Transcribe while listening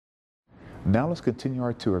Now let's continue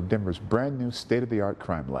our tour of Denver's brand new state-of-the-art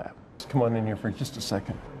crime lab. Come on in here for just a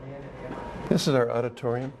second. This is our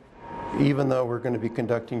auditorium. Even though we're going to be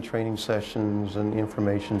conducting training sessions and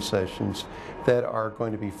information sessions that are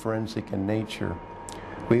going to be forensic in nature,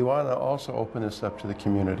 we want to also open this up to the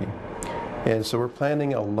community. And so we're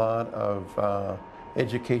planning a lot of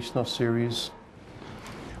educational series.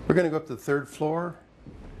 We're going to go up to the third floor,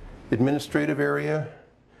 administrative area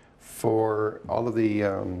for all of the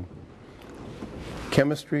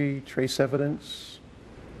chemistry, trace evidence,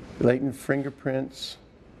 latent fingerprints,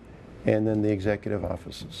 and then the executive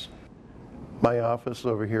offices. My office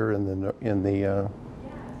over here in the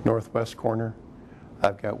northwest corner,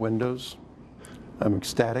 I've got windows. I'm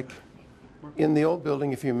ecstatic. In the old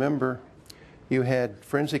building, if you remember, you had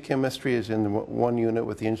forensic chemistry as in one unit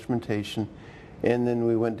with the instrumentation, and then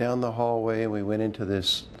we went down the hallway and we went into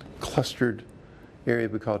this clustered area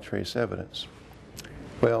we call trace evidence.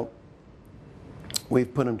 Well,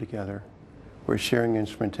 we've put them together. We're sharing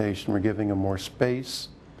instrumentation. We're giving them more space.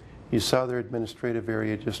 You saw their administrative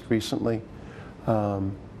area just recently.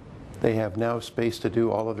 They have now space to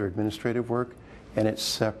do all of their administrative work, and it's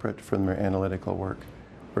separate from their analytical work.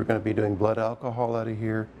 We're going to be doing blood alcohol out of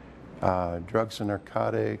here, drugs and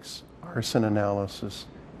narcotics, arson analysis,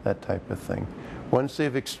 that type of thing. Once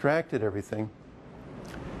they've extracted everything,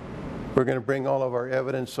 we're going to bring all of our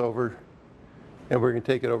evidence over, and we're going to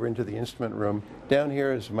take it over into the instrument room. Down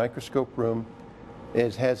here is a microscope room.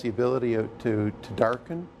 It has the ability to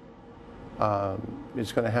darken.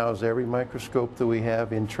 It's going to house every microscope that we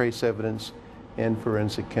have in trace evidence and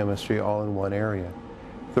forensic chemistry all in one area.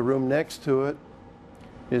 The room next to it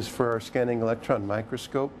is for our scanning electron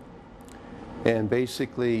microscope. And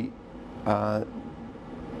basically,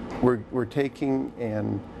 we're taking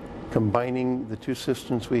and combining the two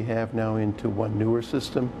systems we have now into one newer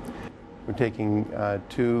system. We're taking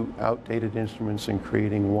two outdated instruments and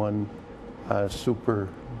creating one super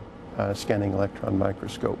scanning electron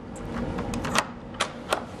microscope.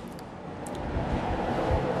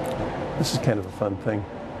 This is kind of a fun thing.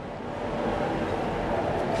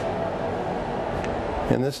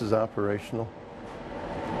 And this is operational.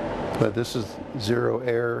 But this is zero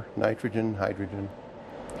air, nitrogen, hydrogen.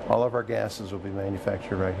 All of our gases will be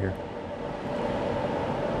manufactured right here.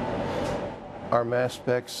 Our mass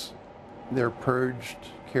specs, they're purged.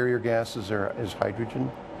 Carrier gases is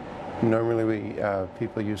hydrogen. Normally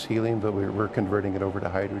people use helium, but we're converting it over to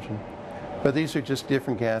hydrogen. But these are just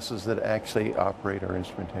different gases that actually operate our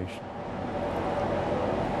instrumentation.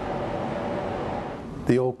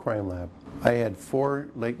 The old crime lab. I had 4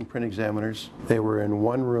 latent print examiners. They were in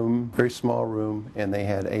one room, very small room, and they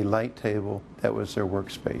had a light table that was their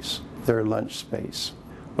workspace, their lunch space.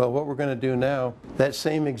 Well, what we're going to do now, that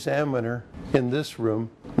same examiner in this room,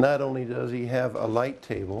 not only does he have a light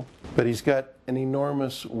table, but he's got an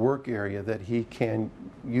enormous work area that he can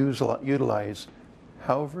utilize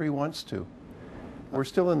however he wants to. We're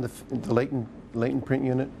still in the latent print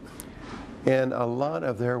unit, and a lot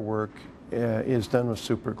of their work is done with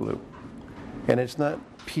super glue. And it's not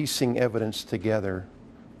piecing evidence together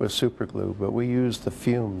with super glue, but we use the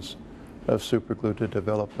fumes of super glue to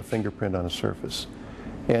develop a fingerprint on a surface.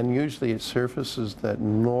 And usually it's surfaces that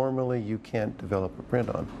normally you can't develop a print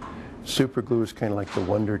on. Super glue is kind of like the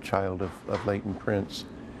wonder child of latent prints.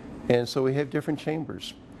 And so we have different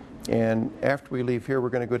chambers. And after we leave here, we're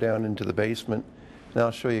going to go down into the basement, and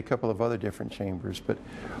I'll show you a couple of other different chambers. But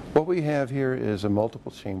what we have here is a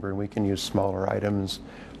multiple chamber, and we can use smaller items,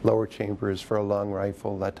 lower chambers for a long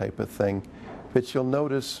rifle, that type of thing. But you'll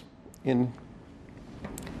notice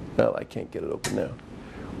well, I can't get it open now.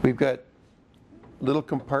 We've got little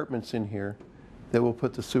compartments in here that we'll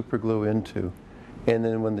put the super glue into. And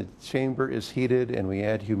then when the chamber is heated and we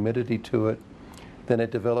add humidity to it, then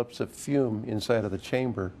it develops a fume inside of the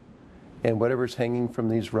chamber. And whatever's hanging from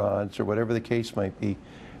these rods, or whatever the case might be,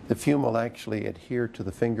 the fume will actually adhere to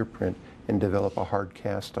the fingerprint and develop a hard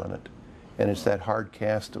cast on it. And it's that hard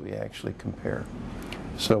cast that we actually compare.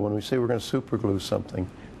 So when we say we're going to super glue something,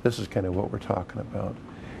 this is kind of what we're talking about.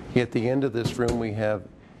 At the end of this room, we have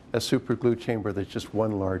a super glue chamber that's just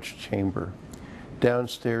one large chamber.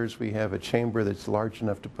 Downstairs, we have a chamber that's large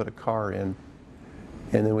enough to put a car in.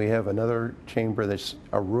 And then we have another chamber that's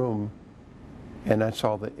a room. And that's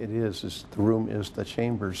all that it is the room is the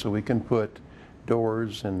chamber. So we can put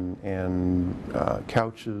doors and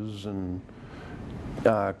couches and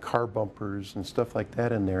car bumpers and stuff like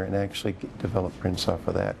that in there and actually develop prints off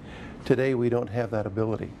of that. Today we don't have that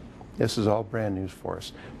ability. This is all brand new for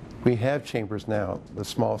us. We have chambers now, the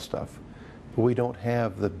small stuff, but we don't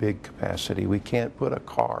have the big capacity. We can't put a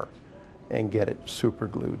car and get it super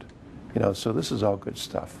glued. So this is all good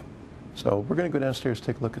stuff. So we're going to go downstairs,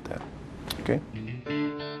 take a look at that. Okay?